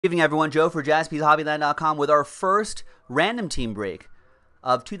Good evening, everyone. Joe for JaspysHobbyland.com with our first random team break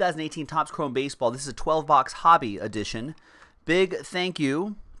of 2018 Topps Chrome Baseball. This is a 12-box hobby edition. Big thank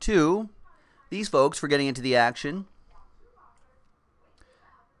you to these folks for getting into the action.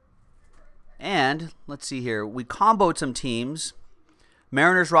 And let's see here. We comboed some teams.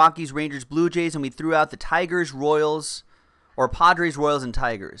 Mariners, Rockies, Rangers, Blue Jays, and we threw out the Tigers, Royals, or Padres, Royals, and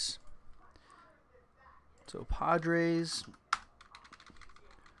Tigers. So Padres,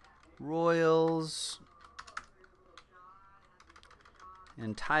 Royals,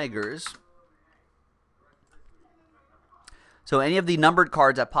 and Tigers. So any of the numbered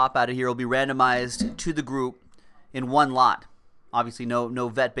cards that pop out of here will be randomized to the group in one lot. Obviously, no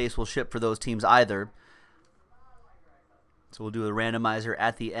vet base will ship for those teams either. So we'll do a randomizer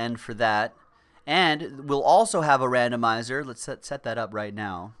at the end for that. And we'll also have a randomizer. Let's set that up right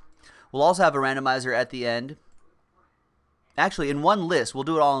now. We'll also have a randomizer at the end. Actually, in one list. We'll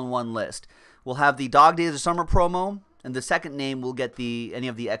do it all in one list. We'll have the Dog Days of Summer promo, and the second name will get any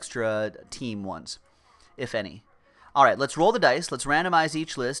of the extra team ones, if any. All right, let's roll the dice. Let's randomize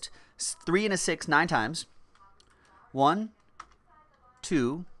each list. 3 and a 6, 9 times. 1,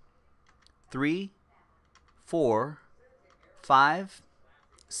 2, 3, 4, 5,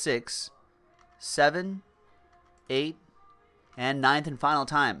 6, 7, 8, and 9th and final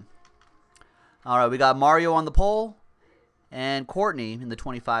time. All right, we got Mario on the pole and Courtney in the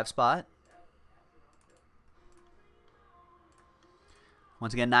 25 spot.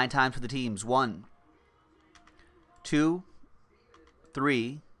 Once again, 9 times for the teams. 1, 2,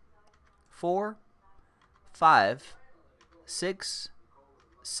 3, 4, 5, 6,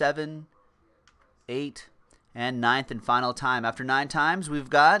 7, 8, and 9th and final time. After 9 times, we've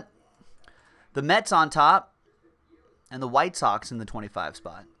got the Mets on top and the White Sox in the 25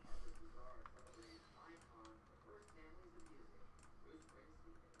 spot.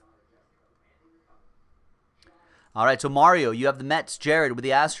 All right, so Mario, you have the Mets. Jared with the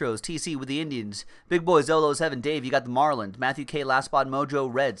Astros. TC with the Indians. Big Boy Zolo7. Dave, you got the Marlins. Matthew K. Last Spot Mojo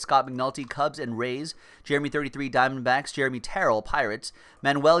Red. Scott McNulty Cubs and Rays. Jeremy 33 Diamondbacks. Jeremy Terrell Pirates.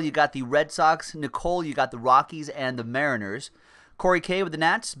 Manuel, you got the Red Sox. Nicole, you got the Rockies and the Mariners. Corey K. with the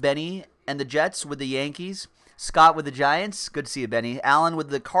Nats. Benny and the Jets with the Yankees. Scott with the Giants. Good to see you, Benny. Alan with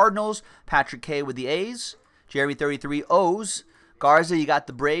the Cardinals. Patrick K. with the A's. Jeremy 33 O's. Garza, you got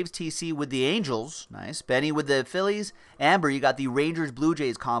the Braves. TC with the Angels. Nice. Benny with the Phillies. Amber, you got the Rangers-Blue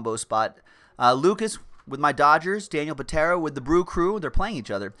Jays combo spot. Lucas with my Dodgers. Daniel Patera with the Brew Crew. They're playing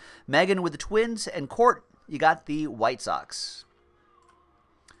each other. Megan with the Twins. And Court, you got the White Sox.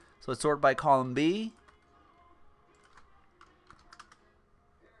 So let's sort by column B.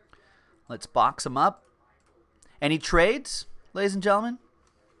 Let's box them up. Any trades, ladies and gentlemen?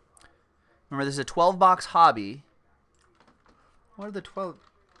 Remember, this is a 12-box hobby. What are the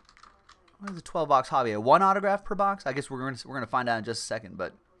 12-box hobby? One autograph per box? I guess we're gonna find out in just a second,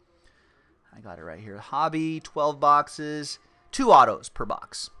 but I got it right here. Hobby, 12 boxes, 2 autos per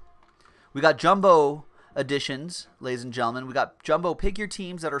box. We got jumbo editions, ladies and gentlemen. We got jumbo pick your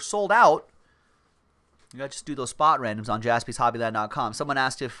teams that are sold out. You got to just do those spot randoms on JaspysHobbyland.com. Someone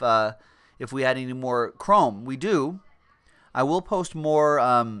asked if we had any more Chrome. We do. I will post more.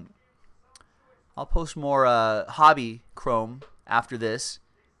 I'll post more hobby Chrome after this.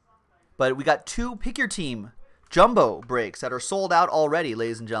 But we got 2 pick your team jumbo breaks that are sold out already,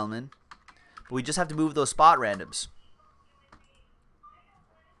 ladies and gentlemen. But we just have to move those spot randoms.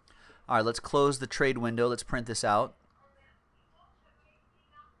 All right, let's close the trade window. Let's print this out.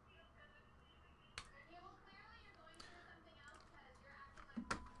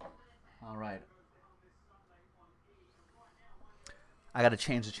 All right. I got to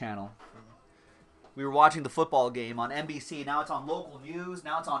change the channel. We were watching the football game on NBC. Now it's on local news.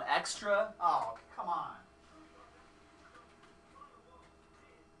 Now it's on extra. Oh, come on.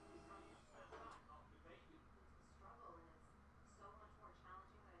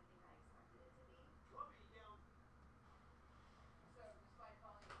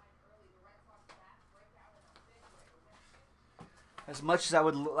 As much as I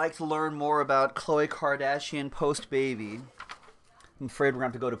would like to learn more about Khloe Kardashian post-baby, I'm afraid we're going to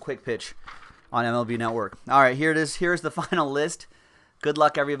have to go to Quick Pitch on MLB Network. All right, here it is. Here's the final list. Good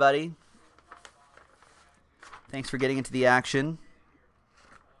luck, everybody. Thanks for getting into the action.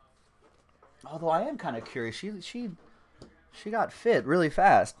 Although I am kind of curious. She got fit really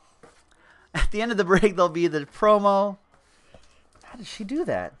fast. At the end of the break, there'll be the promo. How did she do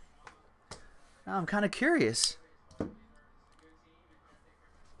that? Now I'm kind of curious.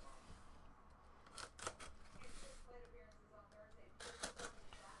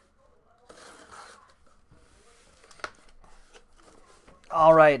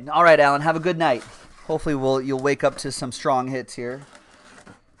 All right, Alan. Have a good night. Hopefully, you'll wake up to some strong hits here.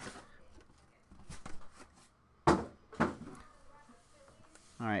 All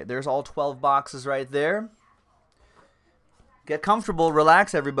right, there's all 12 boxes right there. Get comfortable,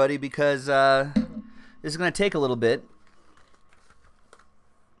 relax, everybody, because this is going to take a little bit.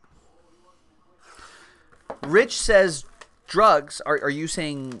 Rich says drugs. Are you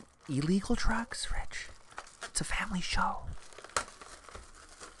saying illegal drugs, Rich? It's a family show.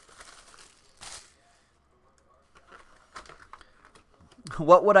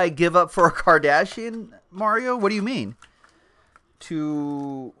 What would I give up for a Kardashian, Mario? What do you mean?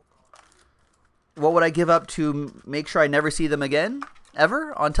 What would I give up to make sure I never see them again?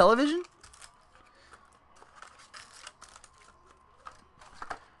 Ever? On television?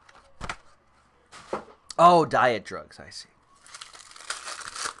 Oh, diet drugs, I see.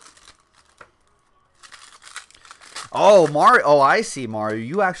 Oh, Mario. Oh, I see, Mario.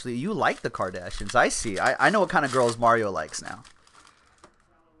 You like the Kardashians. I see. I know what kind of girls Mario likes now.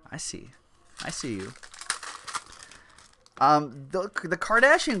 I see you. The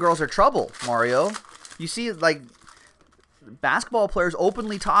Kardashian girls are trouble, Mario. You see, like, basketball players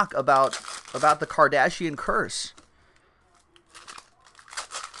openly talk about the Kardashian curse.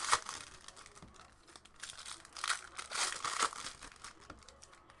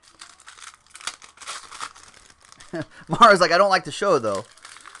 Mario's like, I don't like the show, though.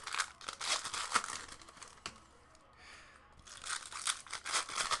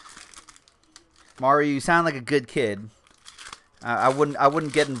 Mario, you sound like a good kid. I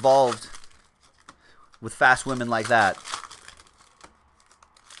wouldn't get involved with fast women like that.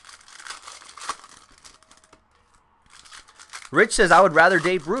 Rich says I would rather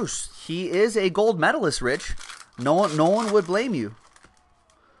date Bruce. He is a gold medalist, Rich. No one would blame you.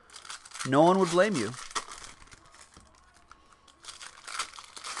 No one would blame you.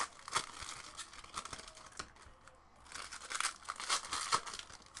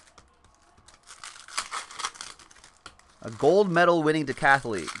 A gold medal winning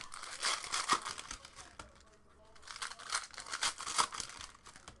decathlete.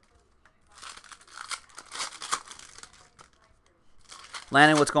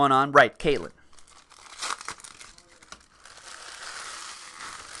 Landon, what's going on? Right, Caitlin.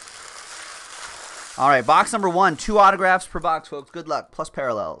 All right, box number 1. 2 autographs per box, folks. Good luck. Plus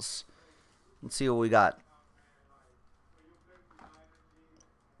parallels. Let's see what we got.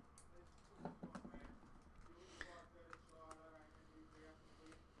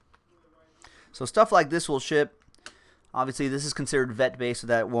 So stuff like this will ship. Obviously, this is considered vet-based, so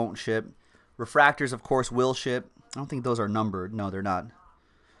that won't ship. Refractors, of course, will ship. I don't think those are numbered. No, they're not.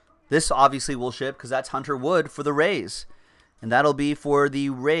 This obviously will ship because that's Hunter Wood for the Rays. And that'll be for the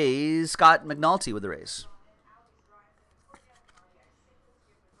Rays, Scott McNulty with the Rays.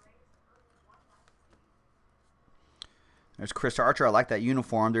 There's Chris Archer. I like that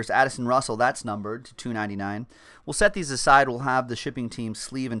uniform. There's Addison Russell. That's numbered to $2.99. We'll set these aside. We'll have the shipping team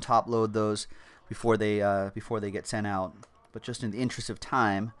sleeve and top load those before they get sent out. But just in the interest of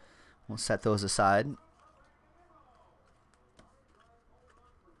time, we'll set those aside.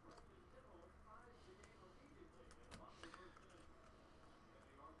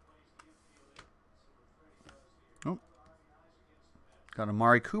 Oh, got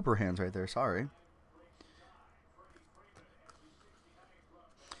Amari Cooper hands right there. Sorry.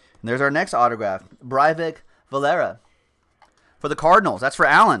 And there's our next autograph, Breivik Valera for the Cardinals. That's for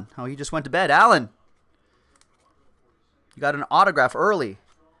Alan. Oh, he just went to bed. Alan, you got an autograph early.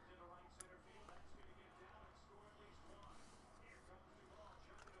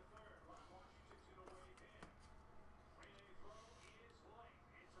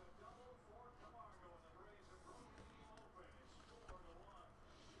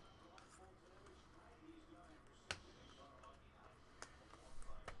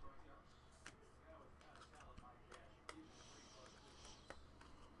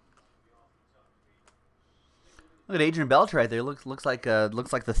 Look at Adrian Beltre right there. Looks like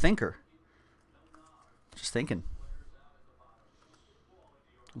the thinker. Just thinking.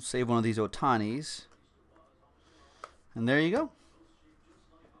 We'll save one of these Otanis. And there you go.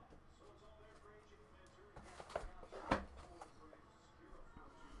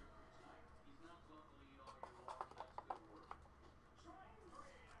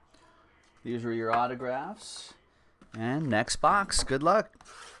 These are your autographs. And next box. Good luck.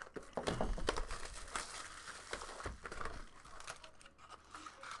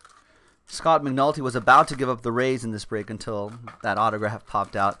 Scott McNulty was about to give up the Rays in this break until that autograph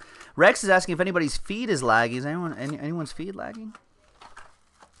popped out. Rex is asking if anybody's feed is lagging. Is anyone's feed lagging?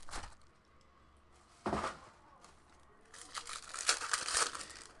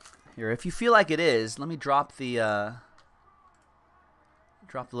 Here, if you feel like it is, let me drop the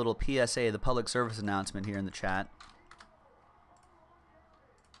little PSA, the public service announcement here in the chat.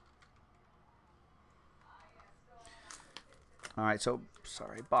 All right, so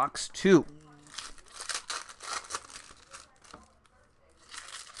sorry, box 2.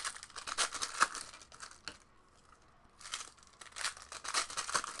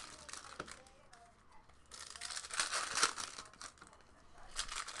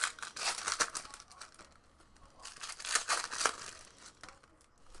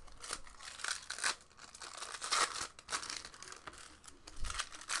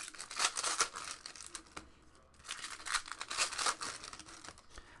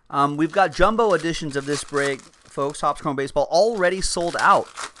 We've got jumbo editions of this break, folks. Topps Chrome Baseball already sold out.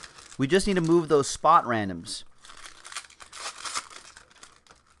 We just need to move those spot randoms.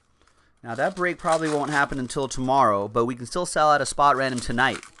 Now, that break probably won't happen until tomorrow, but we can still sell out a spot random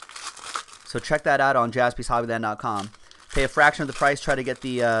tonight. So check that out on JaspysHobbyland.com. Pay a fraction of the price. Try to get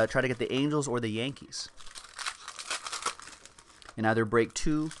the Angels or the Yankees. In either break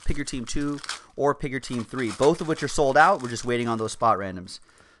 2, pick your team 2, or pick your team 3. Both of which are sold out. We're just waiting on those spot randoms.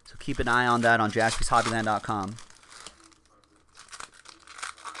 So keep an eye on that on JaspysHobbyland.com.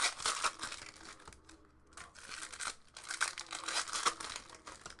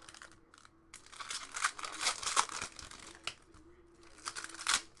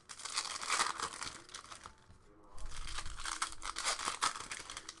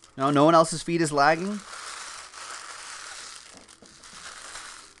 No one else's feed is lagging?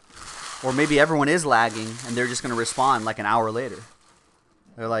 Or maybe everyone is lagging and they're just going to respond like an hour later.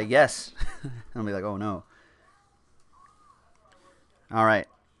 They're like, yes. I'll be like, oh no. All right.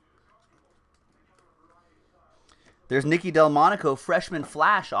 There's Nicky Delmonico, freshman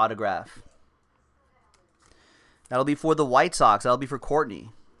flash autograph. That'll be for the White Sox. That'll be for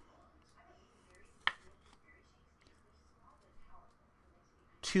Courtney.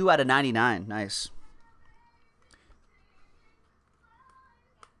 /99. Nice.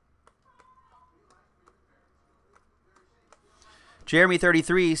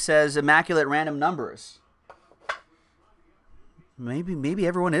 Jeremy33 says immaculate random numbers. Maybe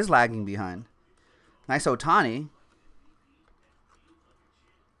everyone is lagging behind. Nice OHTANI.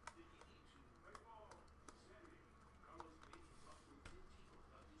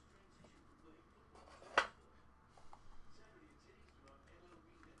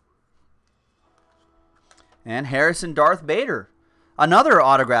 And Harrison Darth Bader. Another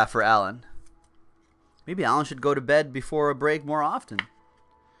autograph for Alan. Maybe Alan should go to bed before a break more often.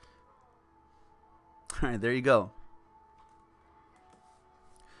 All right, there you go.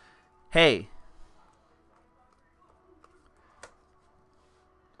 Hey.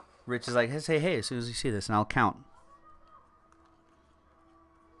 Rich is like, say hey as soon as you see this, and I'll count.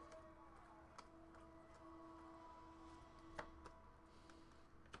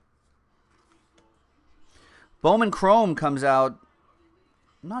 Bowman Chrome comes out.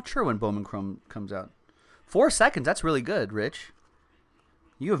 I'm not sure when Bowman Chrome comes out. 4 seconds. That's really good, Rich.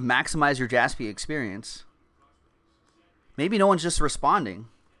 You have maximized your Jaspy experience. Maybe no one's just responding.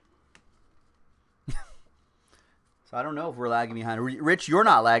 So I don't know if we're lagging behind. Rich, you're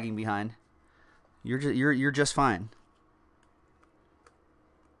not lagging behind. You're just fine.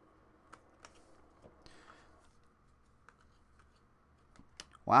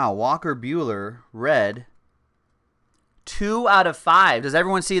 Wow, Walker Buehler, red. 2 out of 5. Does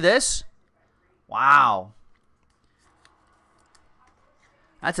everyone see this? Wow.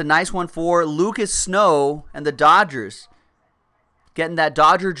 That's a nice one for Lucas Snow and the Dodgers. Getting that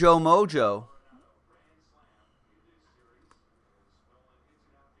Dodger Joe mojo.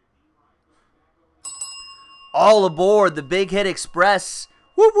 All aboard the Big Hit Express.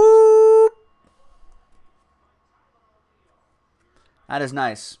 Whoop whoop. That is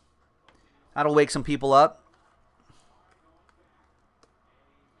nice. That'll wake some people up.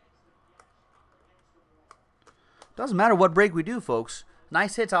 Doesn't matter what break we do, folks.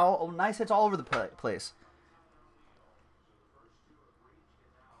 Nice hits all over the place.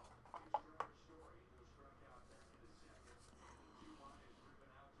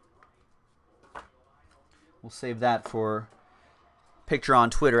 We'll save that for picture on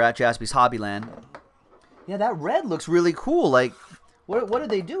Twitter at Jaspys Hobbyland. Yeah, that red looks really cool. Like, what did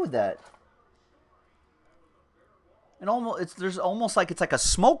they do with that? There's almost like it's like a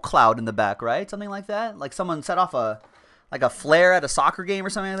smoke cloud in the back, right? Something like that. Like someone set off a flare at a soccer game or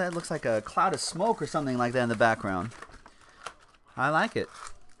something like that. It looks like a cloud of smoke or something like that in the background. I like it.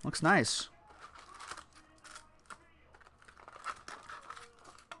 Looks nice.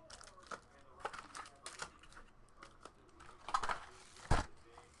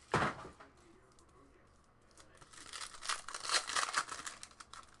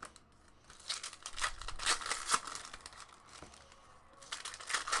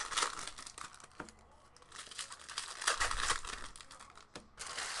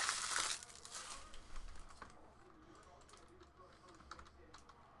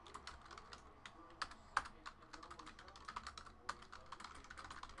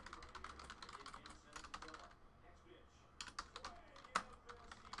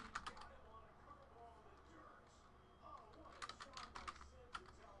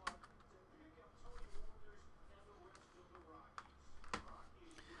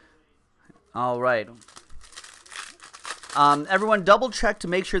 All right. Everyone, double check to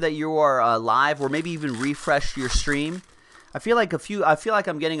make sure that you are live, or maybe even refresh your stream. I feel like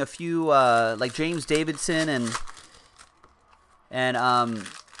I'm getting a few like James Davidson and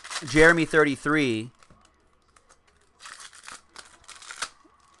Jeremy 33.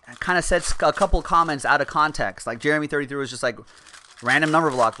 Kind of sets a couple comments out of context. Like Jeremy 33 was just like random number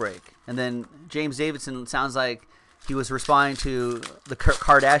block break, and then James Davidson sounds like he was responding to the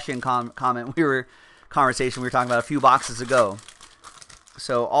Kardashian conversation we were talking about a few boxes ago.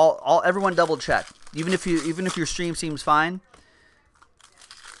 So everyone double check. Even if your stream seems fine,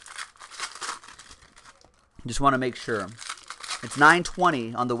 just want to make sure. It's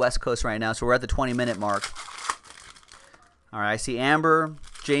 9:20 on the West Coast right now, so we're at the 20-minute mark. All right, I see Amber.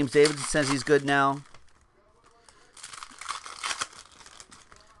 James Davidson says he's good now.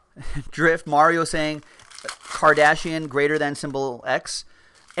 Drift Mario saying Kardashian greater than symbol X.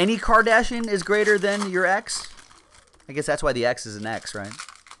 Any Kardashian is greater than your X? I guess that's why the X is an X, right?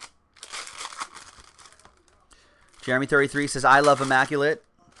 Jeremy 33 says, I love Immaculate.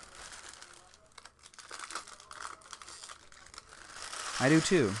 I do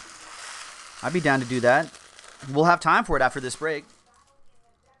too. I'd be down to do that. We'll have time for it after this break.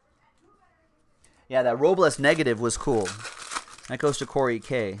 Yeah, that Robles negative was cool. That goes to Corey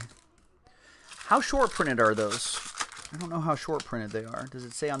K. How short printed are those? I don't know how short printed they are. Does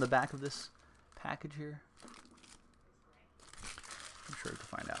it say on the back of this package here? I'm sure we can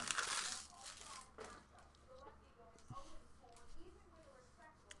find out.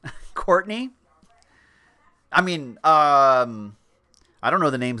 Courtney? I mean, I don't know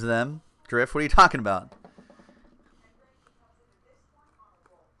the names of them. Drift, what are you talking about?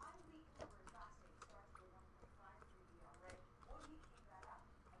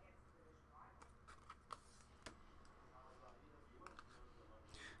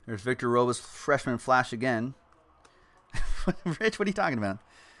 There's Victor Robles, freshman flash again. Rich, what are you talking about?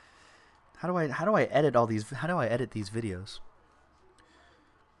 How do I edit all these? How do I edit these videos?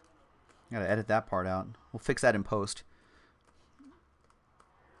 I gotta edit that part out. We'll fix that in post.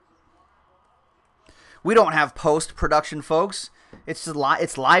 We don't have post production, folks. It's just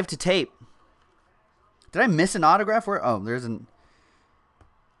it's live to tape. Did I miss an autograph? Where? Oh, there's an.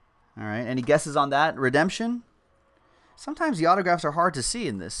 All right. Any guesses on that? Redemption. Sometimes the autographs are hard to see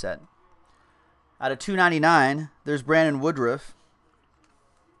in this set. Out of 299, there's Brandon Woodruff.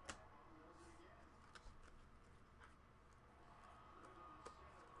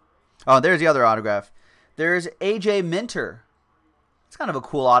 Oh, there's the other autograph. There's AJ Minter. It's kind of a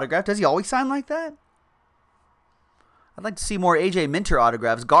cool autograph. Does he always sign like that? I'd like to see more AJ Minter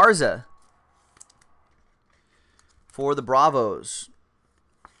autographs. Garza for the Bravos.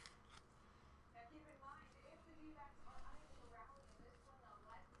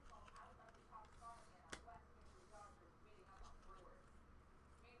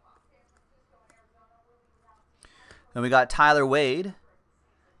 Then we got Tyler Wade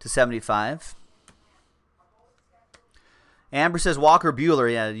to 75. Amber says Walker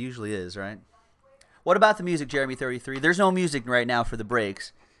Buehler. Yeah, it usually is, right? What about the music, Jeremy 33? There's no music right now for the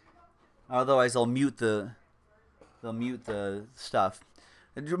breaks. Otherwise, they'll mute the stuff.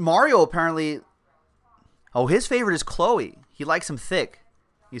 Mario apparently. Oh, his favorite is Chloe. He likes him thick,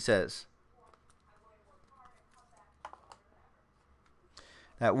 he says.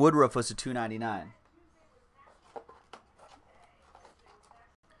 That Woodruff was a $2.99.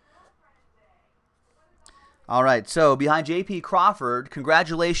 All right, so behind J.P. Crawford,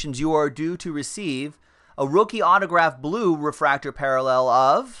 congratulations, you are due to receive a rookie autograph blue refractor parallel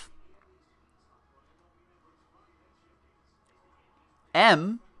of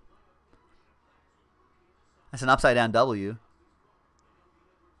M. That's an upside down W.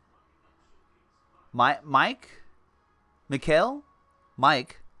 Mike? Mikhail?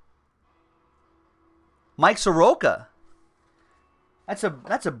 Mike Soroka. That's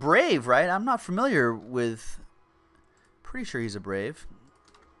a Brave, right? I'm not familiar with. Pretty sure he's a Brave.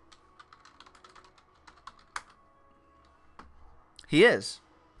 He is.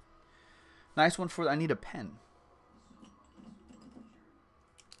 Nice one for. I need a pen.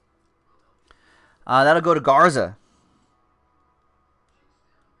 That'll go to Garza.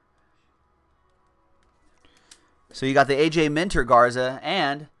 So you got the AJ Minter Garza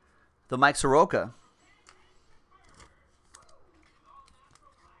and the Mike Soroka.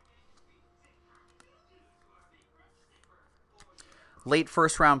 Late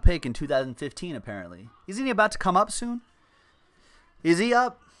first-round pick in 2015, apparently. Isn't he about to come up soon? Is he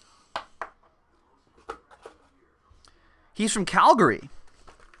up? He's from Calgary.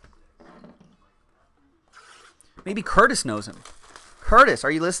 Maybe Curtis knows him. Curtis,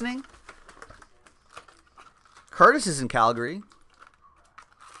 are you listening? Curtis is in Calgary.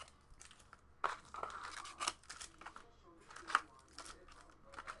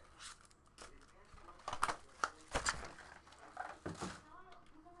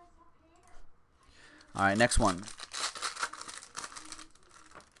 All right, next one.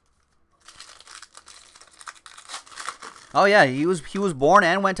 Oh yeah, he was born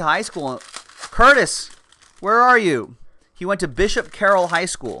and went to high school. Curtis, where are you? He went to Bishop Carroll High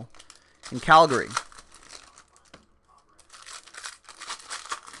School in Calgary.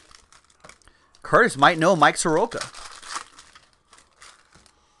 Curtis might know Mike Soroka.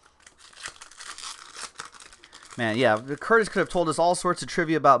 Man, yeah, Curtis could have told us all sorts of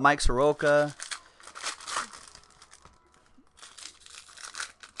trivia about Mike Soroka.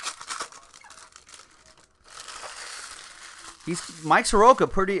 Mike Soroka,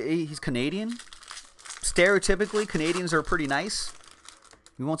 he's Canadian. Stereotypically, Canadians are pretty nice.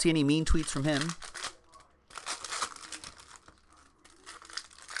 You won't see any mean tweets from him.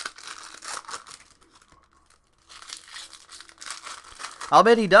 I'll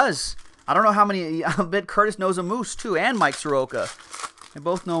bet he does. I don't know how many. I'll bet Curtis knows a moose too, and Mike Soroka. They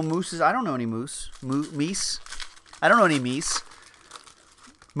both know mooses. I don't know any moose. Meese. I don't know any meese.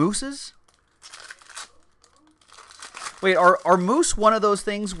 Mooses? Wait, are moose one of those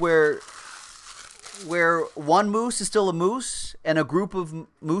things where one moose is still a moose and a group of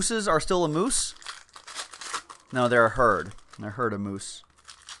mooses are still a moose? No, they're a herd. They're a herd of moose.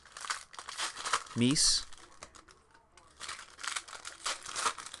 Meese.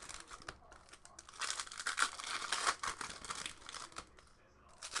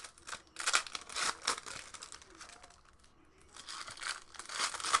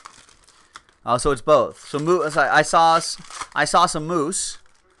 Oh, so it's both. So I saw some moose.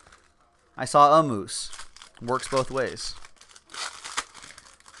 I saw a moose. Works both ways.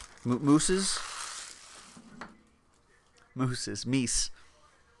 Mooses. Meese.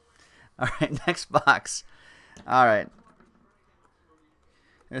 All right, next box. All right.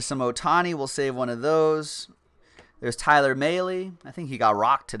 There's some OHTANI. We'll save one of those. There's Tyler Mahle. I think he got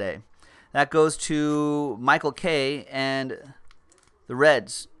rocked today. That goes to Michael K. and the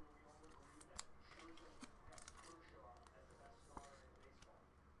Reds.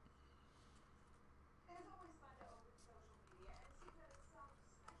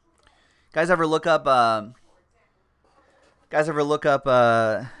 Guys ever look up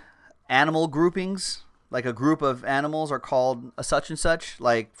animal groupings? Like a group of animals are called a such and such.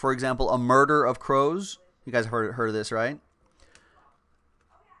 Like, for example, a murder of crows. You guys heard of this, right?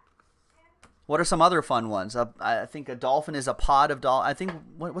 What are some other fun ones? I think a dolphin is a pod of I think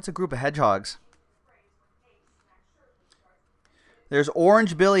what's a group of hedgehogs? There's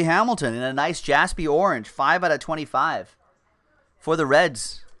Orange Billy Hamilton in a nice Jaspy orange, 5 out of 25 for the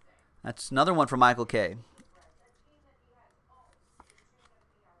Reds. That's another one for Michael K.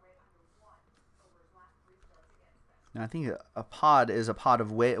 Now, I think a pod is a pod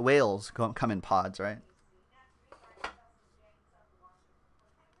of whales come in pods, right?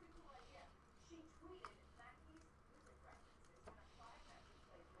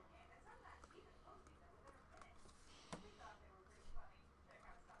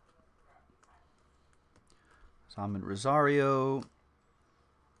 Salmon Rosario.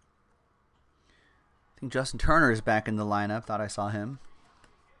 I think Justin Turner is back in the lineup. Thought I saw him.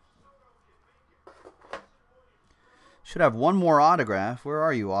 Should have one more autograph. Where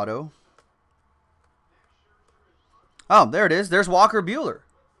are you, Otto? Oh, there it is. There's Walker Buehler.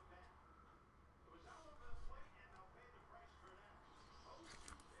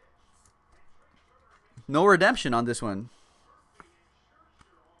 No redemption on this one.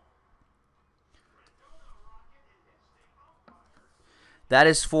 That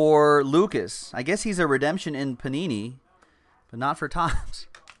is for Lucas. I guess he's a redemption in Panini, but not for Topps.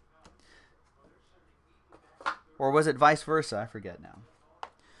 Or was it vice versa? I forget now.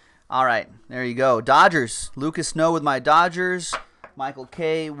 All right, there you go. Dodgers. Lucas Snow with my Dodgers. Michael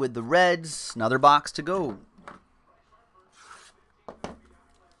K with the Reds. Another box to go.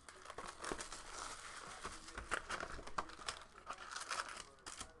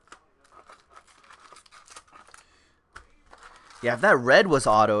 Yeah, if that red was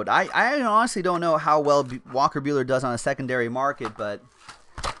autoed, I honestly don't know how well Walker Buehler does on a secondary market, but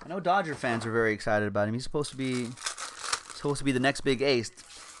I know Dodger fans are very excited about him. He's supposed to be the next big ace.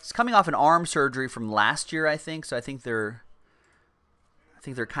 He's coming off an arm surgery from last year, I think. So I think they're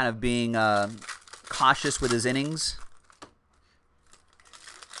kind of being cautious with his innings.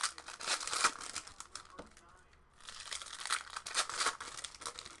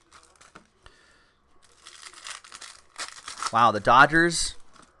 Wow, the Dodgers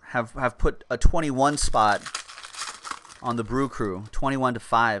have put a 21 spot on the Brew Crew.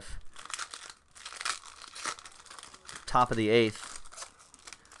 21-5. Top of the 8th.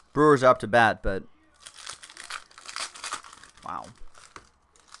 Brewers are up to bat, but wow.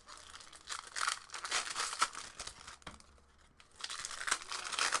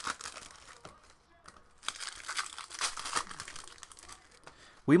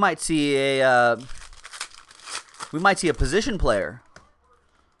 We might see a position player.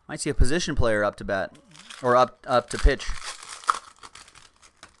 Might see a position player up to bat or up to pitch.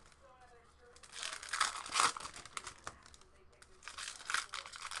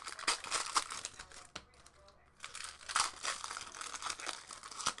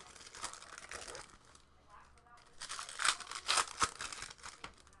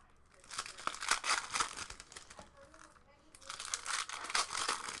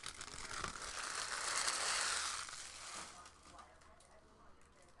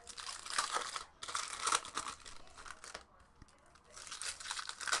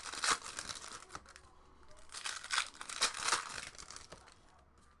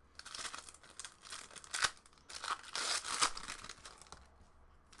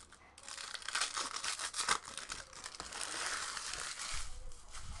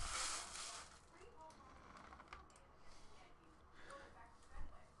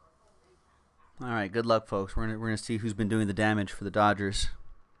 All right, good luck, folks. We're gonna see who's been doing the damage for the Dodgers.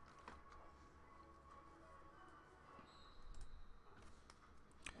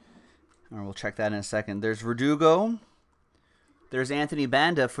 All right, we'll check that in a second. There's Verdugo. There's Anthony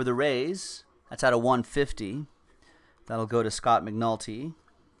Banda for the Rays. That's out of 150. That'll go to Scott McNulty.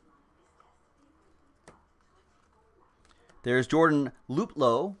 There's Jordan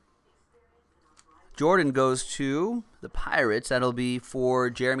Luplow. Jordan goes to the Pirates. That'll be for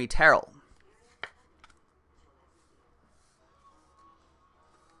Jeremy Terrell.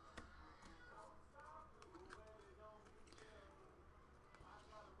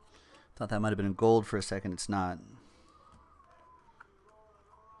 Thought that might have been in gold for a second. It's not.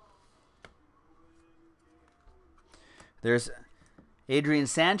 There's Adrian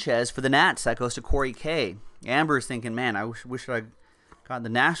Sanchez for the Nats. That goes to Corey K. Amber's thinking, man, I wish I got the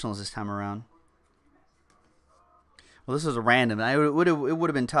Nationals this time around. Well, this was a random. It would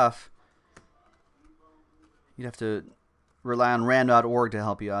have been tough. You'd have to rely on rand.org to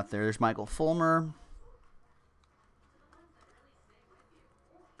help you out there. There's Michael Fulmer.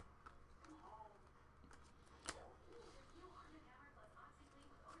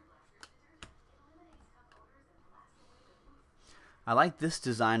 I like this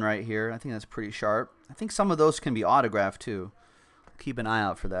design right here. I think that's pretty sharp. I think some of those can be autographed too. Keep an eye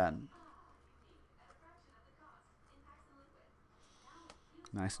out for that.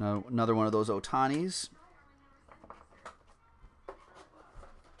 Nice, another one of those OHTANIs.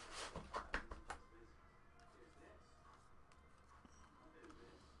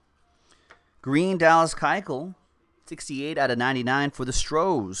 Green Dallas Keuchel, 68 out of 99 for the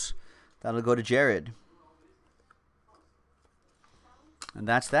Stros. That'll go to Jared. And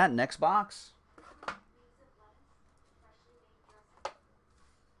that's that. Next box.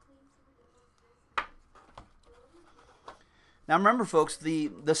 Now remember, folks, the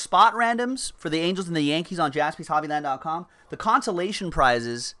spot randoms for the Angels and the Yankees on JaspysHobbyland.com, the consolation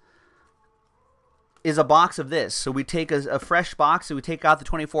prizes is a box of this. So we take a fresh box, and we take out the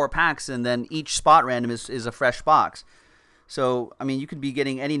 24 packs, and then each spot random is a fresh box. So, I mean, you could be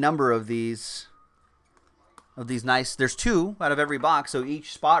getting any number of these nice. There's 2 out of every box, so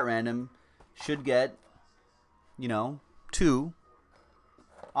each spot random should get, 2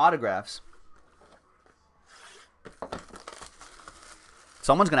 autographs.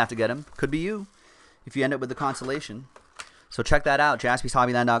 Someone's going to have to get them. Could be you if you end up with the consolation. So check that out,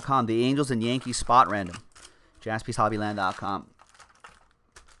 JaspysHobbyland.com. The Angels and Yankees spot random. JaspysHobbyland.com.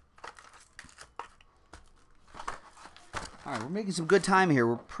 All right, we're making some good time here.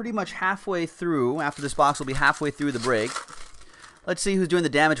 We're pretty much halfway through. After this box, we'll be halfway through the break. Let's see who's doing the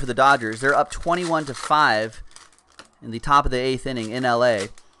damage for the Dodgers. They're up 21-5 in the top of the 8th inning in L.A.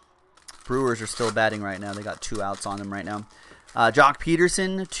 Brewers are still batting right now. They got 2 outs on them right now. Jock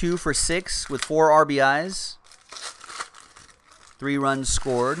Peterson, 2 for 6 with 4 RBIs. 3 runs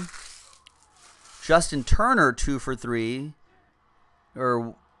scored. Justin Turner, 2 for 3.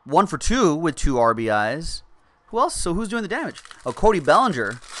 Or 1 for 2 with 2 RBIs. Who else? So who's doing the damage? Oh, Cody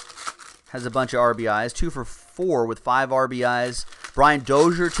Bellinger has a bunch of RBIs. 2 for 4 with 5 RBIs. Brian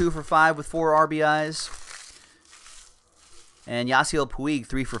Dozier, 2 for 5 with 4 RBIs. And Yasiel Puig,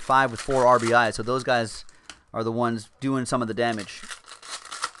 3 for 5 with 4 RBIs. So those guys are the ones doing some of the damage.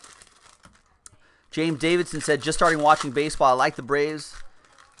 James Davidson said, just starting watching baseball. I like the Braves.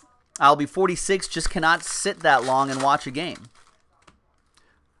 I'll be 46, just cannot sit that long and watch a game.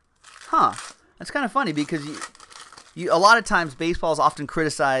 Huh. That's kind of funny because a lot of times baseball is often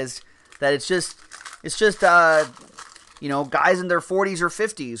criticized that it's just you know, guys in their 40s or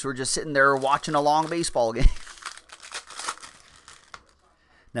 50s who are just sitting there watching a long baseball game.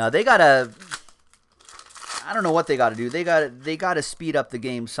 Now they gotta, I don't know what they gotta do. They gotta speed up the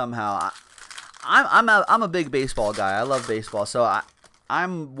game somehow. I'm a big baseball guy. I love baseball, so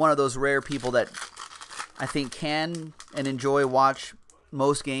I'm one of those rare people that I think can and enjoy watch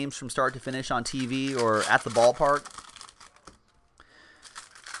most games from start to finish on TV or at the ballpark.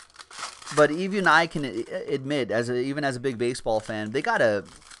 But even I can admit, even as a big baseball fan, they gotta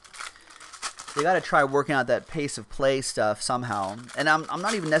try working out that pace of play stuff somehow. And I'm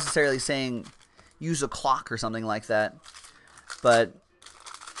not even necessarily saying use a clock or something like that, but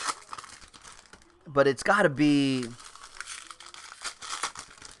it's got to be.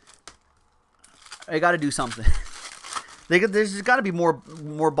 They got to do something. There's got to be more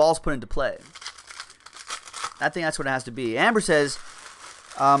balls put into play. I think that's what it has to be. Amber says,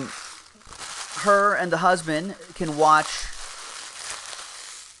 her and the husband can watch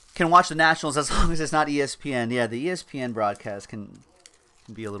the Nationals as long as it's not ESPN. Yeah, the ESPN broadcast can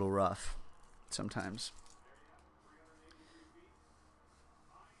be a little rough sometimes.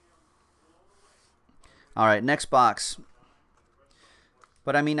 All right, next box.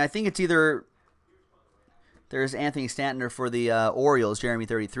 But I mean, I think it's either there's Anthony Stanton for the Orioles, Jeremy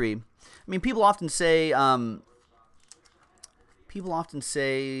 33. I mean, people often say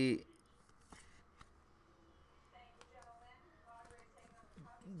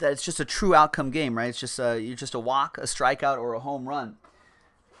that it's just a true outcome game, right? It's just you're just a walk, a strikeout, or a home run.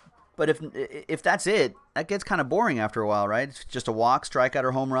 But if that's it, that gets kind of boring after a while, right? It's just a walk, strikeout,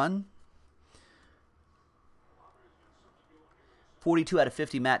 or home run. 42 out of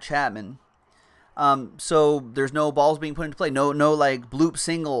 50, Matt Chapman. So there's no balls being put into play. No like bloop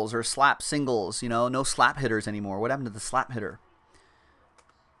singles or slap singles. You know, no slap hitters anymore. What happened to the slap hitter?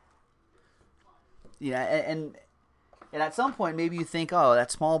 Yeah, and at some point maybe you think, oh,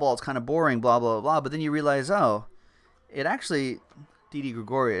 that small ball is kind of boring, blah blah blah. But then you realize, oh, it actually, Didi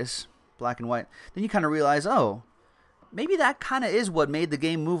Gregorius, black and white. Then you kind of realize, oh, maybe that kind of is what made the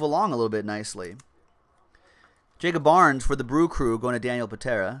game move along a little bit nicely. Jacob Barnes for the Brew Crew going to Daniel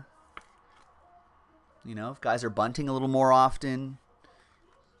Patera. You know, if guys are bunting a little more often,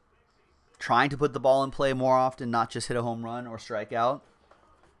 trying to put the ball in play more often, not just hit a home run or strike out,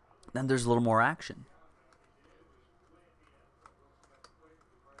 then there's a little more action.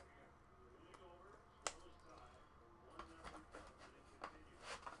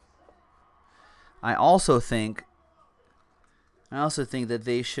 I also think that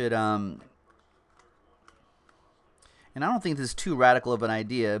they should, and I don't think this is too radical of an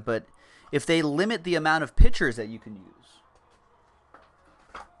idea, but if they limit the amount of pitchers that you can use,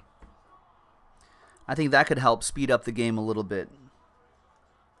 I think that could help speed up the game a little bit.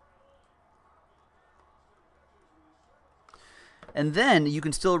 And then you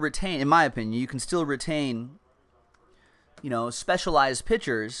can still retain, in my opinion, you can still retain, you know, specialized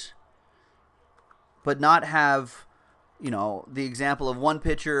pitchers, but not have, you know, the example of one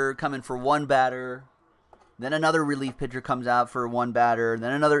pitcher coming for one batter, then another relief pitcher comes out for one batter,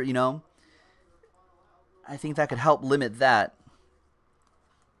 then another, you know. I think that could help limit that.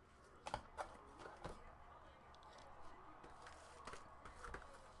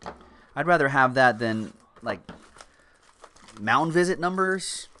 I'd rather have that than, like, mound visit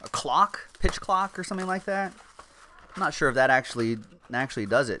numbers, a clock, pitch clock or something like that. I'm not sure if that actually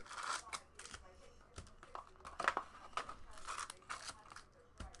does it.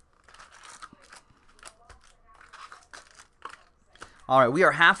 All right, we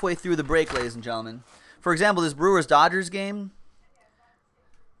are halfway through the break, ladies and gentlemen. For example, this Brewers-Dodgers game,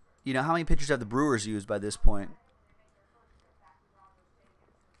 you know, how many pitchers have the Brewers used by this point?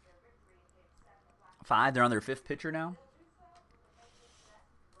 5. They're on their 5th pitcher now.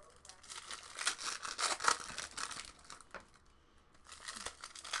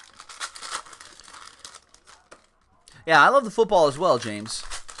 Yeah, I love the football as well, James.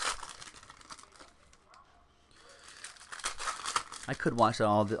 I could watch that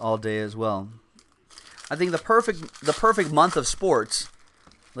all day as well. I think the perfect month of sports,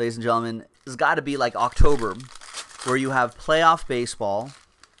 ladies and gentlemen, has got to be like October, where you have playoff baseball,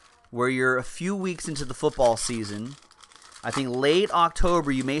 where you're a few weeks into the football season. I think late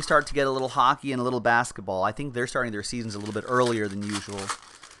October you may start to get a little hockey and a little basketball. I think they're starting their seasons a little bit earlier than usual.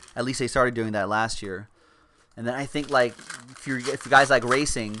 At least they started doing that last year. And then I think, like, if you guys like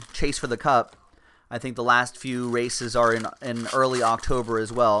racing, Chase for the Cup, I think the last few races are in early October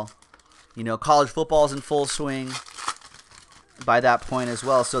as well. You know, college football's in full swing by that point as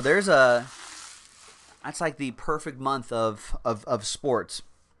well. So that's like the perfect month of sports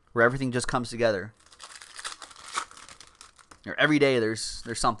where everything just comes together. Or every day there's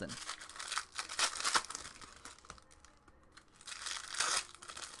something.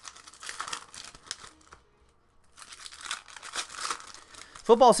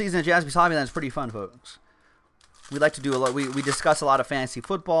 Football season at Jaspys Hobbyland is pretty fun, folks. We like to do a lot. We discuss a lot of fantasy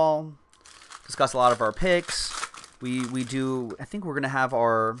football, discuss a lot of our picks. We do. I think we're gonna have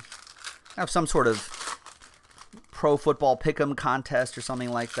some sort of pro football pick'em contest or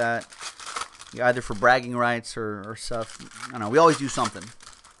something like that. Either for bragging rights or stuff. I don't know. We always do something.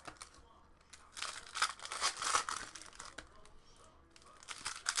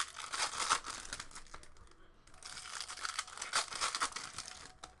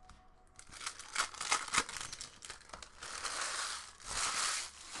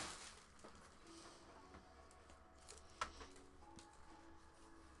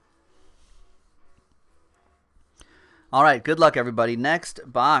 All right, good luck, everybody. Next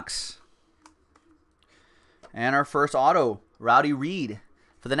box. And our first auto, Rowdy Reed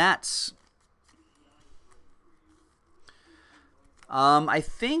for the Nats. I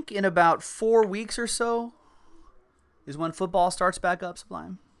think in about 4 weeks or so is when football starts back up,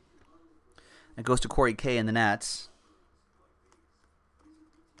 Sublime. It goes to Corey K and the Nats.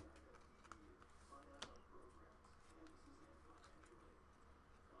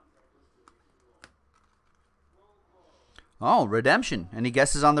 Oh, redemption. Any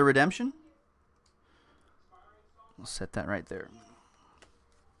guesses on the redemption? We'll set that right there.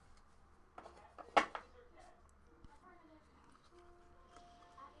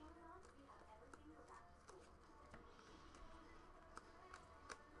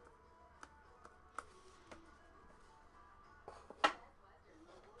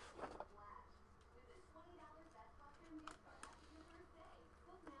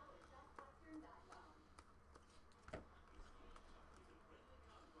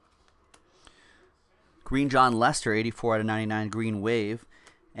 Green John Lester, 84 out of 99, Green Wave.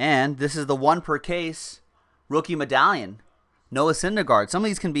 And this is the 1 per case rookie medallion. Noah Syndergaard. Some of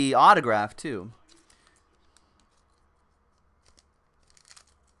these can be autographed, too.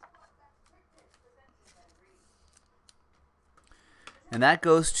 And that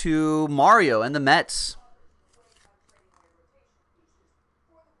goes to Mario and the Mets.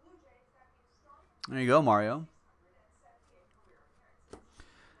 There you go, Mario.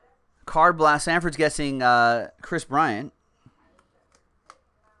 Card blast. Sanford's guessing Chris Bryant.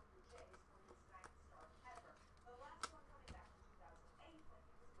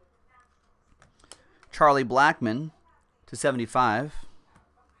 Charlie Blackmon to 75.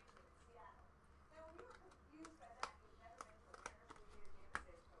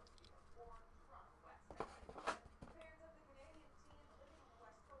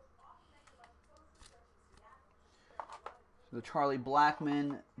 The Charlie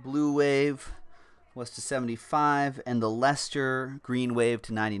Blackmon Blue Wave was to 75, and the Lester Green Wave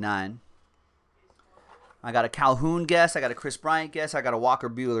to 99. I got a Calhoun guess, I got a Chris Bryant guess, I got a Walker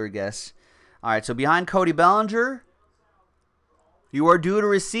Buehler guess. All right, so behind Cody Bellinger, you are due to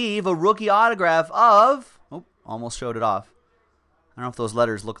receive a rookie autograph of, oh, almost showed it off. I don't know if those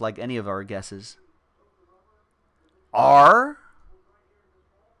letters look like any of our guesses. R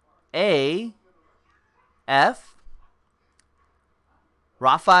A F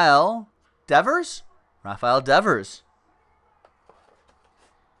Rafael Devers? Rafael Devers.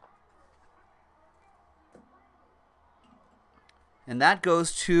 And that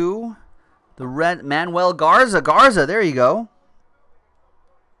goes to the red Manuel Garza. Garza, there you go.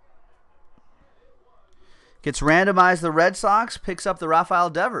 Gets randomized the Red Sox, picks up the Rafael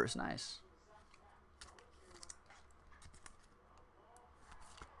Devers. Nice.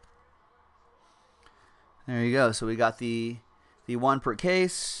 There you go. So we got the 1 per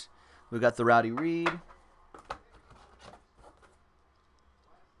case. We got the Rowdy Reed.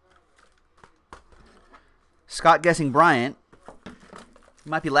 Scott guessing Bryant. You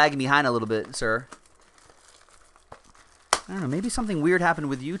might be lagging behind a little bit, sir. I don't know. Maybe something weird happened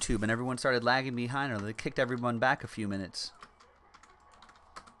with YouTube and everyone started lagging behind, or they kicked everyone back a few minutes.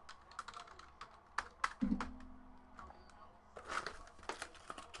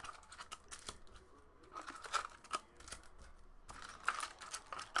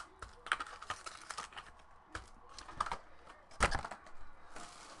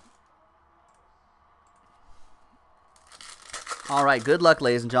 All right, good luck,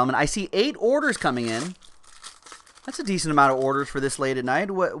 ladies and gentlemen. I see 8 orders coming in. That's a decent amount of orders for this late at night.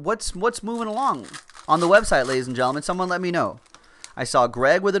 What's moving along on the website, ladies and gentlemen? Someone let me know. I saw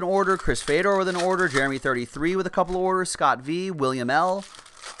Greg with an order, Chris Fedor with an order, Jeremy 33 with a couple of orders, Scott V, William L,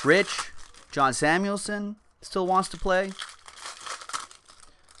 Rich, John Samuelson still wants to play.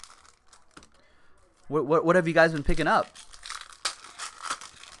 What have you guys been picking up?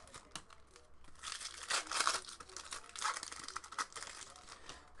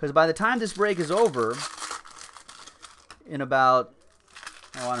 Because by the time this break is over, in about,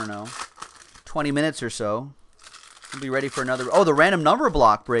 I don't know, 20 minutes or so, we'll be ready for another. Oh, the random number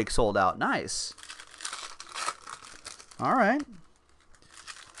block break sold out. Nice. All right.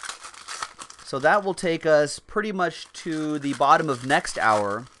 So that will take us pretty much to the bottom of next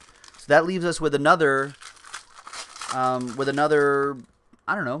hour. So that leaves us with another, I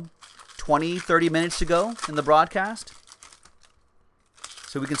don't know, 20, 30 minutes to go in the broadcast.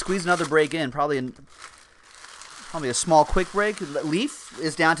 So we can squeeze another break in, probably a small quick break. Leaf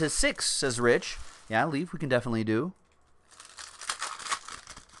is down to 6, says Rich. Yeah, Leaf we can definitely do.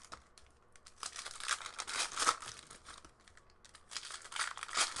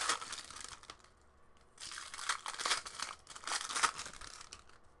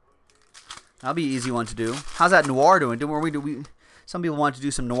 That'll be an easy one to do. How's that Noir doing? Some people want to do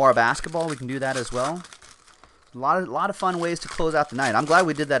some Noir basketball. We can do that as well. A lot of fun ways to close out the night. I'm glad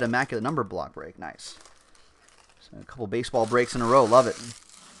we did that immaculate number block break. Nice. So a couple baseball breaks in a row. Love it.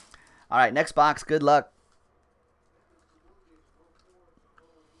 All right, next box. Good luck.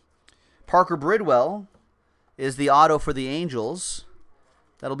 Parker Bridwell is the auto for the Angels.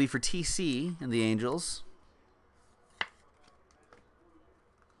 That'll be for TC and the Angels.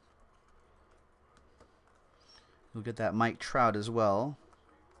 We'll get that Mike Trout as well.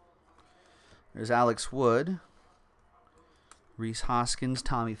 There's Alex Wood. Rhys Hoskins,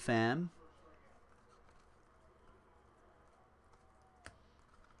 Tommy Pham.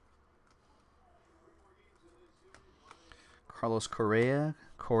 Carlos Correa,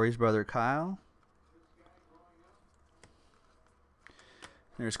 Corey's brother Kyle.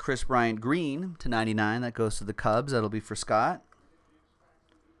 There's Chris Bryant Green to 99. That goes to the Cubs. That'll be for Scott.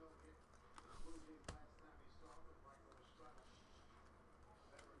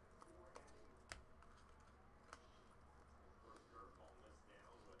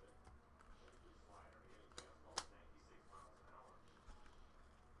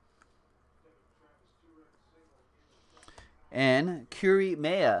 And Curie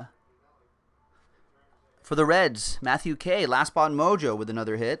Maya for the Reds. Matthew K. Last spot mojo with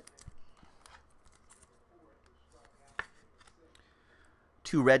another hit.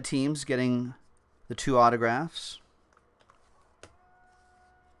 2 red teams getting the 2 autographs.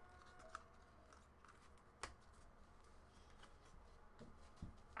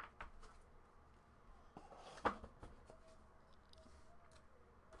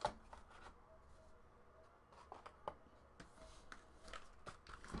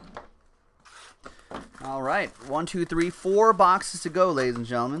 All right, 1, 2, 3, 4 boxes to go, ladies and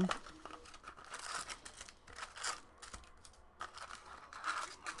gentlemen.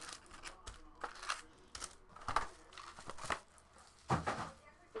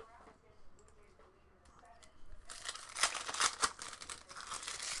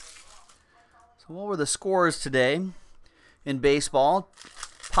 So what were the scores today in baseball?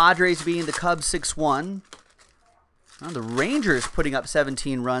 Padres beating the Cubs 6-1. The Rangers putting up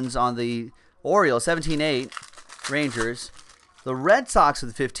 17 runs on the Orioles, 17-8, Rangers. The Red Sox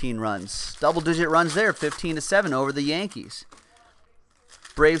with 15 runs. Double-digit runs there, 15-7 over the Yankees.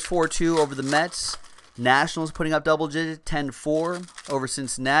 Braves 4-2 over the Mets. Nationals putting up double-digit, 10-4 over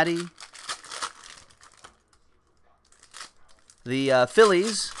Cincinnati. The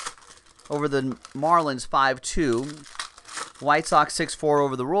Phillies over the Marlins, 5-2. White Sox 6-4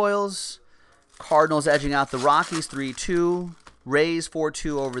 over the Royals. Cardinals edging out the Rockies, 3-2. Rays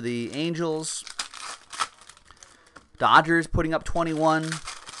 4-2 over the Angels. Dodgers putting up 21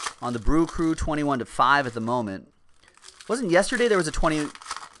 on the Brew Crew, 21-5 at the moment. Wasn't yesterday there was a 20?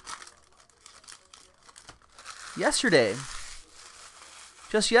 Yesterday.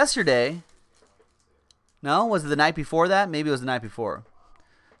 Just yesterday. No, was it the night before that? Maybe it was the night before.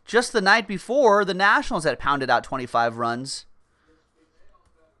 Just the night before, the Nationals had pounded out 25 runs.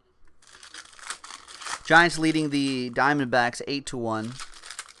 Giants leading the Diamondbacks 8-1.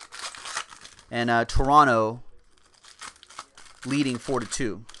 And Toronto leading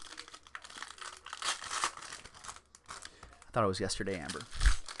 4-2. I thought it was yesterday, Amber.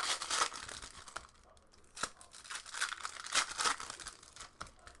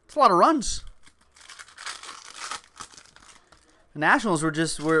 It's a lot of runs. The Nationals were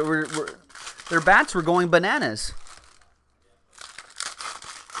just their bats were going bananas.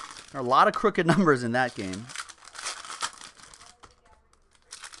 There are a lot of crooked numbers in that game.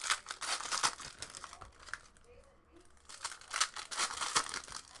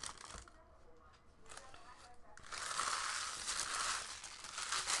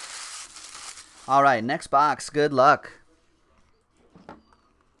 All right, next box. Good luck.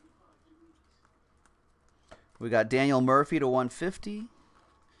 We got Daniel Murphy to 150.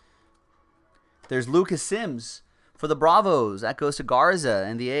 There's Lucas Sims for the Bravos. That goes to Garza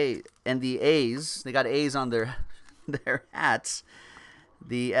and the A's. They got A's on their their hats.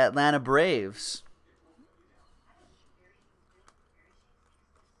 The Atlanta Braves.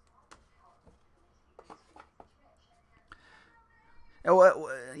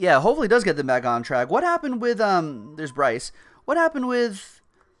 Yeah, hopefully it does get them back on track. What happened with there's Bryce. What happened with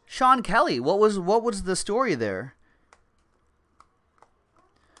Sean Kelly? What was the story there?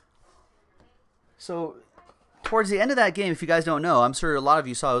 So towards the end of that game, if you guys don't know, I'm sure a lot of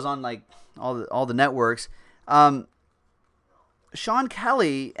you saw it was on like all the networks. Sean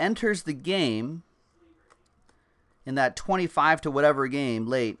Kelly enters the game in that 25 to whatever game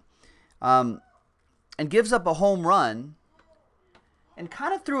late, and gives up a home run. And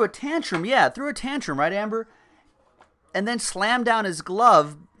kind of threw a tantrum. Yeah, threw a tantrum, right, Amber? And then slammed down his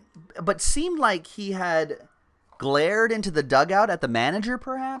glove, but seemed like he had glared into the dugout at the manager,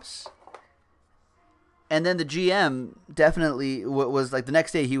 perhaps. And then the GM definitely was like the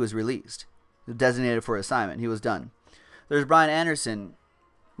next day he was released, designated for assignment. He was done. There's Brian Anderson,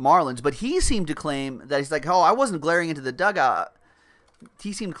 Marlins, but he seemed to claim that he's like, oh, I wasn't glaring into the dugout.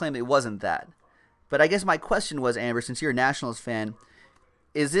 He seemed to claim that it wasn't that. But I guess my question was, Amber, since you're a Nationals fan,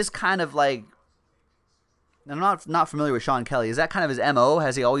 is this kind of like, I'm not familiar with Sean Kelly. Is that kind of his MO?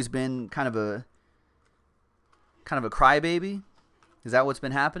 Has he always been kind of a crybaby? Is that what's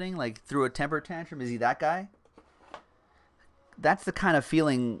been happening? Like through a temper tantrum? Is he that guy? That's the kind of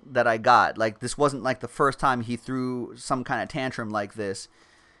feeling that I got. Like this wasn't like the first time he threw some kind of tantrum like this.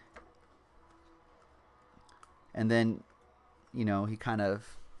 And then, you know, he kind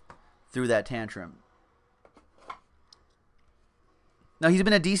of threw that tantrum. No, he's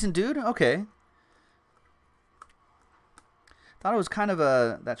been a decent dude? Okay. Thought it was kind of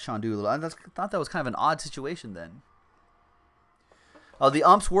that's Sean Doolittle. I thought that was kind of an odd situation then. Oh, the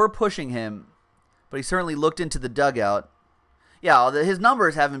umps were pushing him, but he certainly looked into the dugout. Yeah, his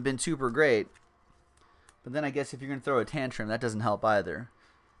numbers haven't been super great. But then I guess if you're going to throw a tantrum, that doesn't help either.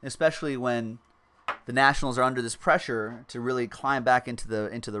 Especially when the Nationals are under this pressure to really climb back into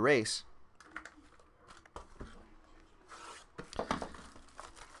the race.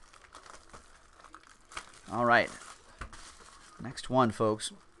 All right. Next one,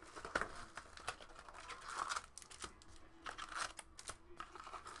 folks.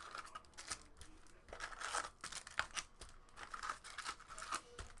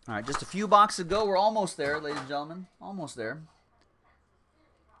 All right, just a few boxes to go. We're almost there, ladies and gentlemen. Almost there.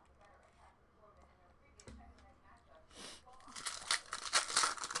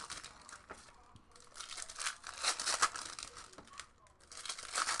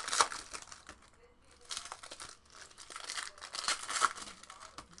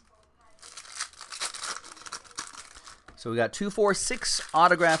 So we got 2, 4, 6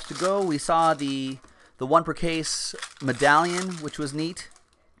 autographs to go. We saw the 1 per case medallion, which was neat.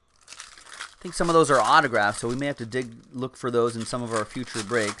 I think some of those are autographs, so we may have to look for those in some of our future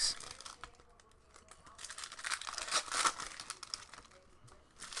breaks.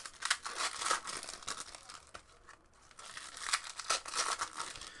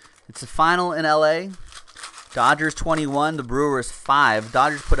 It's the final in LA. Dodgers 21, the Brewers 5.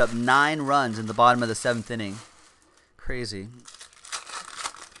 Dodgers put up 9 runs in the bottom of the 7th inning. Crazy.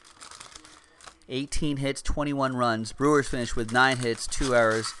 18 hits, 21 runs. Brewers finished with 9 hits, 2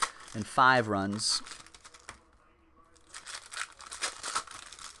 errors, and 5 runs.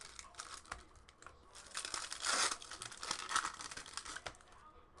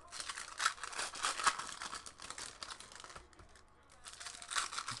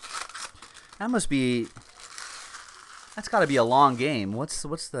 That's got to be a long game. What's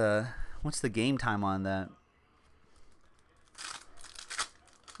the game time on that?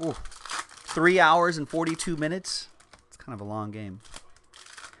 Ooh, 3 hours and 42 minutes. It's kind of a long game.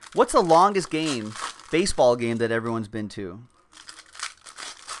 What's the longest baseball game that everyone's been to?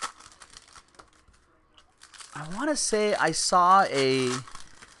 I want to say I saw a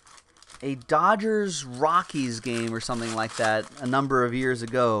Dodgers-Rockies game or something like that a number of years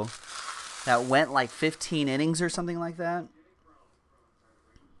ago that went like 15 innings or something like that.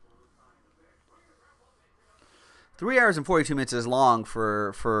 3 hours and 42 minutes is long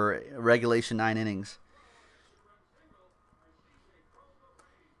for regulation 9 innings.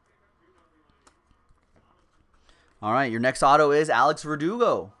 All right, your next auto is Alex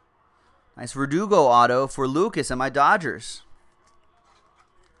Verdugo. Nice Verdugo auto for Lucas and my Dodgers.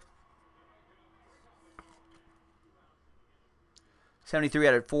 $73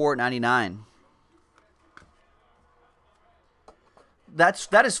 out of $4.99.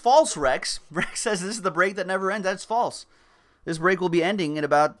 That is false, Rex. Rex says this is the break that never ends. That's false. This break will be ending in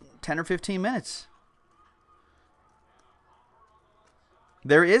about 10 or 15 minutes.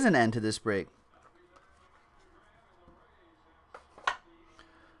 There is an end to this break.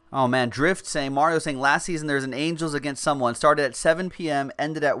 Oh, man. Drift saying, Mario saying, last season there's an Angels against someone. Started at 7 p.m.,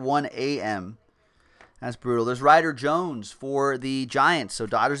 ended at 1 a.m. That's brutal. There's Ryder Jones for the Giants. So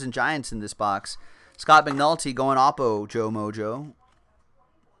Dodgers and Giants in this box. Scott McNulty going Oppo, Joe Mojo.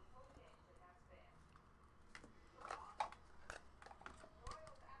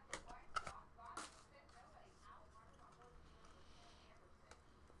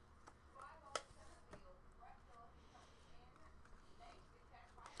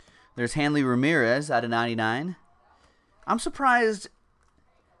 There's Hanley Ramirez out of 99. I'm surprised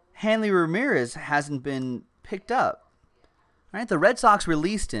Hanley Ramirez hasn't been picked up. All right, the Red Sox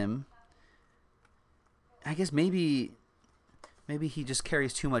released him. I guess maybe he just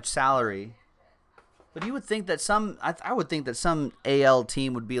carries too much salary. But you would think that I would think that some AL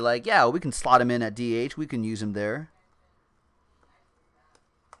team would be like, yeah, we can slot him in at DH. We can use him there.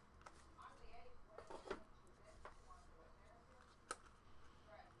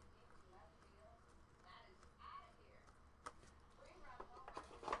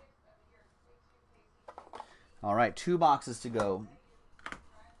 All right, 2 boxes to go.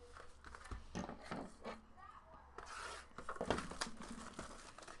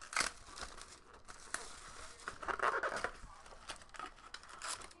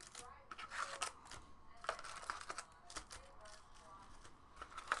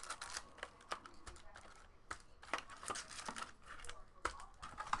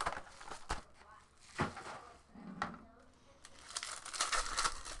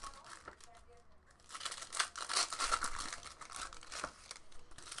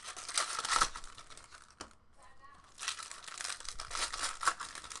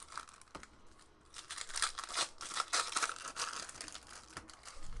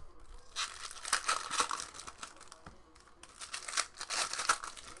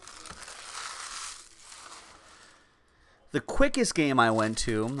 The quickest game I went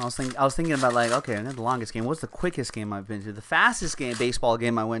to, I was thinking about like, okay, not the longest game. What's the quickest game I've been to? The fastest baseball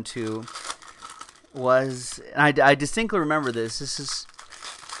game I went to was, and I distinctly remember this.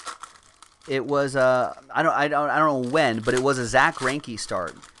 It was I don't know when, but it was a Zach Greinke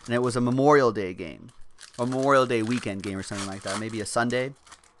start, and it was a Memorial Day game, or Memorial Day weekend game or something like that. Maybe a Sunday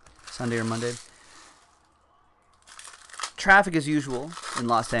or Monday. Traffic as usual in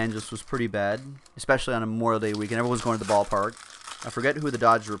Los Angeles was pretty bad, especially on a Memorial Day weekend. Everyone was going to the ballpark. I forget who the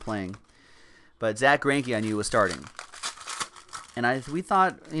Dodgers were playing, but Zach Greinke I knew was starting. And we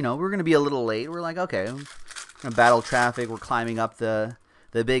thought, we were going to be a little late. We're like, okay, we're going to battle traffic. We're climbing up the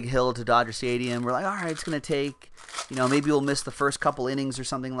big hill to Dodger Stadium. We're like, all right, it's going to take, maybe we'll miss the first couple innings or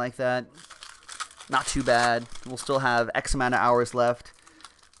something like that. Not too bad. We'll still have X amount of hours left,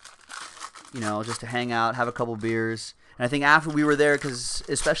 just to hang out, have a couple beers. And I think after we were there,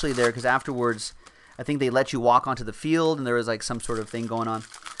 especially there, because afterwards, I think they let you walk onto the field, and there was like some sort of thing going on,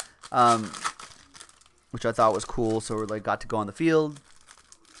 which I thought was cool. So we got to go on the field,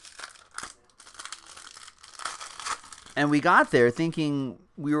 and we got there thinking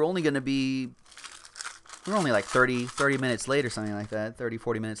we were only like 30 minutes late or something like that, 30,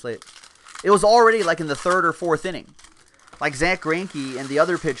 40 minutes late. It was already like in the 3rd or 4th inning. Like Zach Greinke and the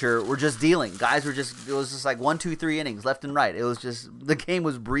other pitcher were just dealing. Guys it was just like 1, 2, 3 innings left and right. It was just, the game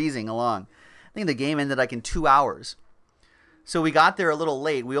was breezing along. I think the game ended like in 2 hours. So we got there a little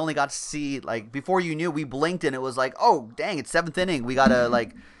late. We only got to see, like, before you knew, we blinked and it was like, oh, dang, it's 7th inning. We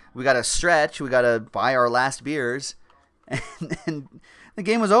gotta stretch. We gotta buy our last beers. And the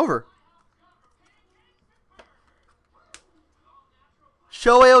game was over.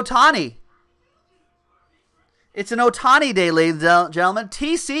 Shohei Ohtani. It's an Ohtani day, ladies and gentlemen.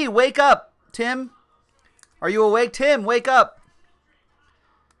 TC, wake up. Tim, are you awake? Tim, wake up.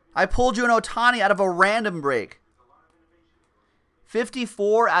 I pulled you an Ohtani out of a random break.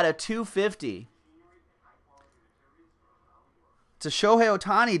 54 out of 250. It's a Shohei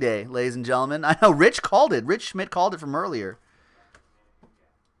Ohtani day, ladies and gentlemen. I know Rich called it. Rich Schmidt called it from earlier.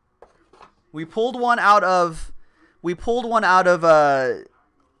 We pulled one out of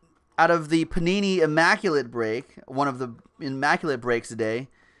the Panini Immaculate break, one of the Immaculate breaks today,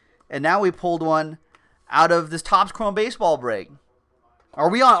 and now we pulled one out of this Topps Chrome Baseball break. Are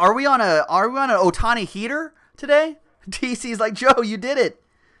we on an Ohtani heater today? TC's like, Joe, you did it.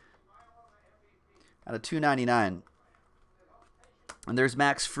 Out of 299. And there's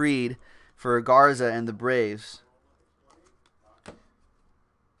Max Fried for Garza and the Braves.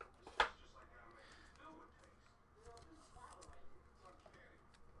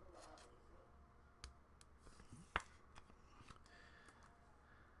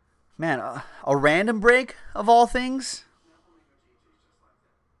 Man, a random break of all things?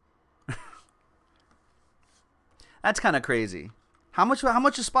 That's kind of crazy. How much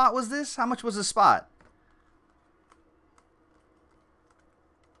a spot was this? How much was a spot?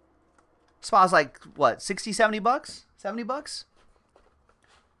 Spot was like, what, 60, 70 bucks? 70 bucks?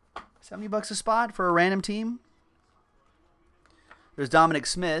 70 bucks a spot for a random team? There's Dominic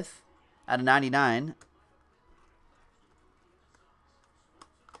Smith at a 99.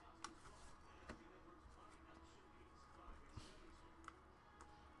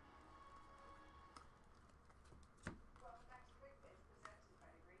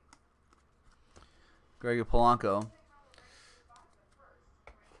 Greg Polanco.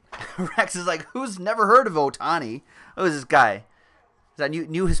 Rex is like, who's never heard of OHTANI? Who is this guy? Is that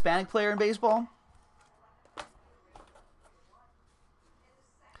new Hispanic player in baseball?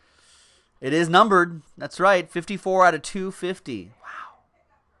 It is numbered. That's right. 54 out of 250.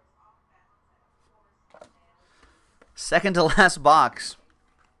 Wow. Second to last box.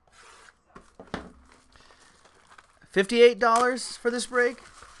 $58 for this break?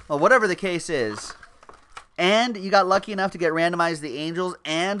 Well, whatever the case is. And you got lucky enough to get randomized the Angels,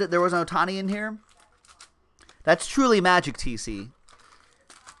 and there was an OHTANI in here. That's truly magic, TC.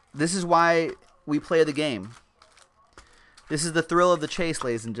 This is why we play the game. This is the thrill of the chase,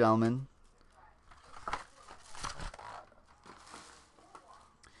 ladies and gentlemen.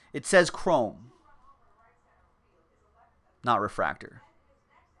 It says chrome, not refractor.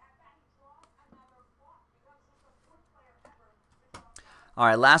 All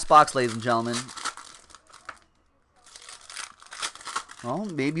right, last box, ladies and gentlemen. Well,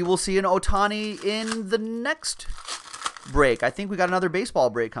 maybe we'll see an OHTANI in the next break. I think we got another baseball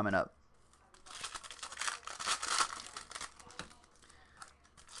break coming up.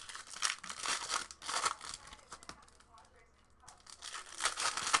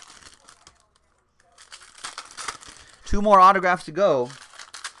 Two more autographs to go.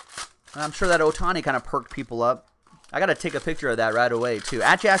 And I'm sure that OHTANI kind of perked people up. I got to take a picture of that right away, too.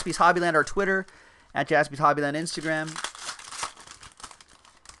 At Jaspys Hobbyland, our Twitter. At Jaspys Hobbyland, Instagram.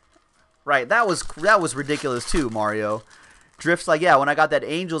 Right, that was ridiculous, too, Mario. Drift's like, yeah, when I got that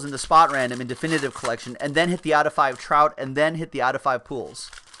Angels in the spot random in Definitive Collection, and then hit the out of 5 Trout, and then hit the out of 5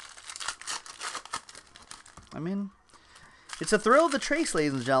 Pools. I mean, it's a thrill of the trace,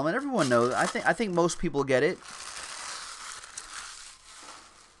 ladies and gentlemen. Everyone knows. I think most people get it.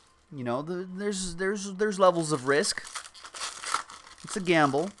 You know, there's levels of risk. It's a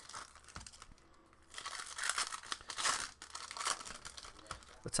gamble.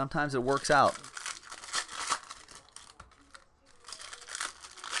 But sometimes it works out.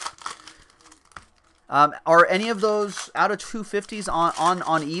 Are any of those out of 250s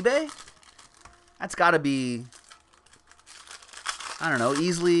on eBay? That's got to be, I don't know,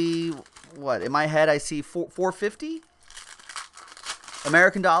 easily, what, in my head I see 450?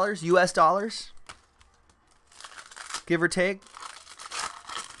 American dollars, US dollars, give or take.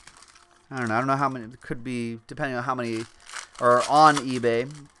 I don't know how many. It could be depending on how many are on eBay.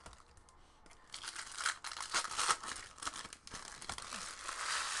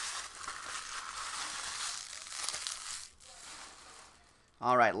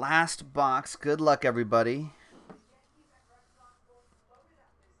 All right, last box. Good luck, everybody.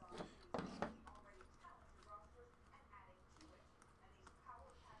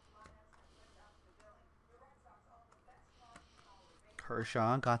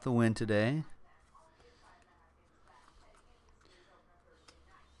 Kershaw got the win today.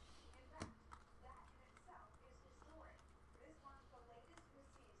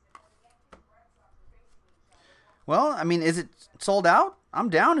 Well, I mean, is it sold out? I'm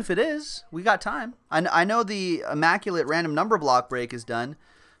down if it is. We got time. I know the Immaculate Random Number Block break is done,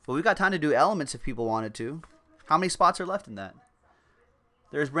 but we've got time to do elements if people wanted to. How many spots are left in that?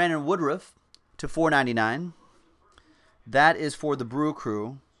 There's Brandon Woodruff to $4.99. That is for the Brew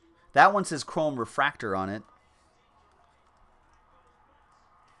Crew. That one says Chrome Refractor on it.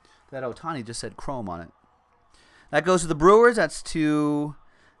 That OHTANI just said Chrome on it. That goes to the Brewers. That's to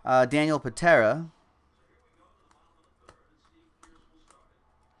Daniel Patera.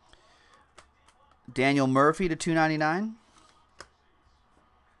 Daniel Murphy to $2.99.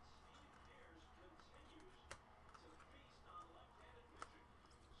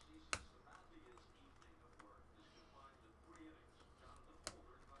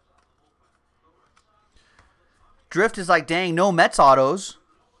 Drift is like, dang, no Mets autos.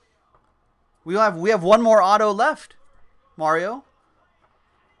 We have one more auto left, Mario.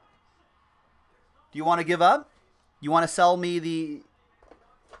 Do you want to give up? You want to sell me the...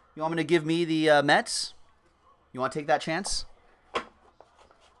 You want me to give me the Mets? You want to take that chance?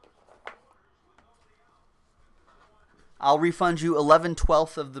 I'll refund you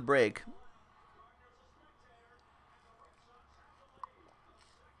 11/12 of the break.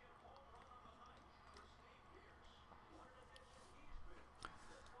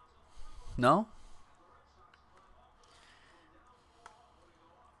 No?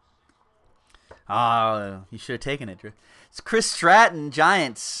 Oh, you should have taken it, Drew. It's Chris Stratton,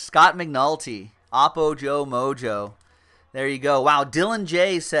 Giants. Scott McNulty. Oppo Joe Mojo. There you go. Wow, Dylan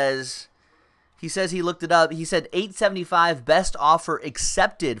J says he looked it up. He said 875 best offer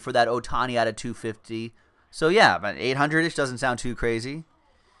accepted for that Ohtani out of 250. So yeah, about 800-ish doesn't sound too crazy.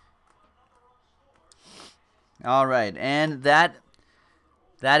 All right, and that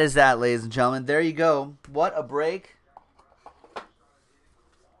is that, ladies and gentlemen. There you go. What a break.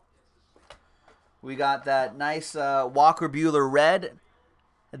 We got that nice Walker Buehler red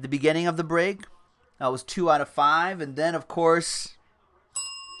at the beginning of the break. That was 2 out of 5. And then, of course,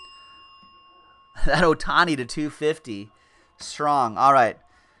 that Ohtani to 250. Strong. All right.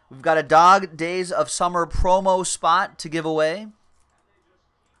 We've got a Dog Days of Summer promo spot to give away.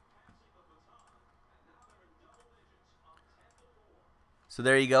 So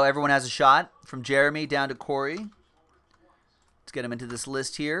there you go. Everyone has a shot, from Jeremy down to Corey. Let's get him into this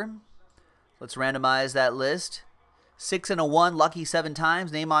list here. Let's randomize that list. 6 and a 1, lucky 7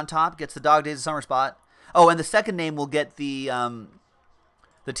 times. Name on top gets the Dog Days of Summer spot. Oh, and the second name will get the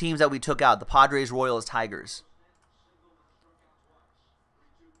teams that we took out: the Padres, Royals, Tigers.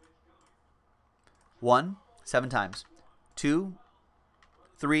 1, 7 times. 2,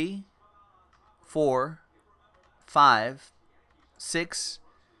 3, 4, 5, 6,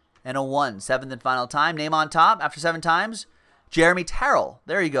 and a 1. 7th and final time. Name on top after 7 times. Jeremy Terrell.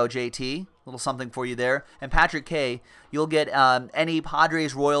 There you go, JT. Little something for you there. And Patrick K, you'll get any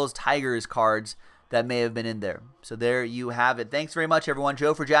Padres, Royals, Tigers cards that may have been in there. So there you have it. Thanks very much, everyone.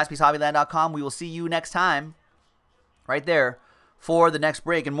 Joe for JaspysHobbyland.com. We will see you next time right there for the next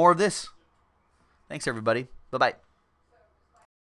break and more of this. Thanks, everybody. Bye-bye.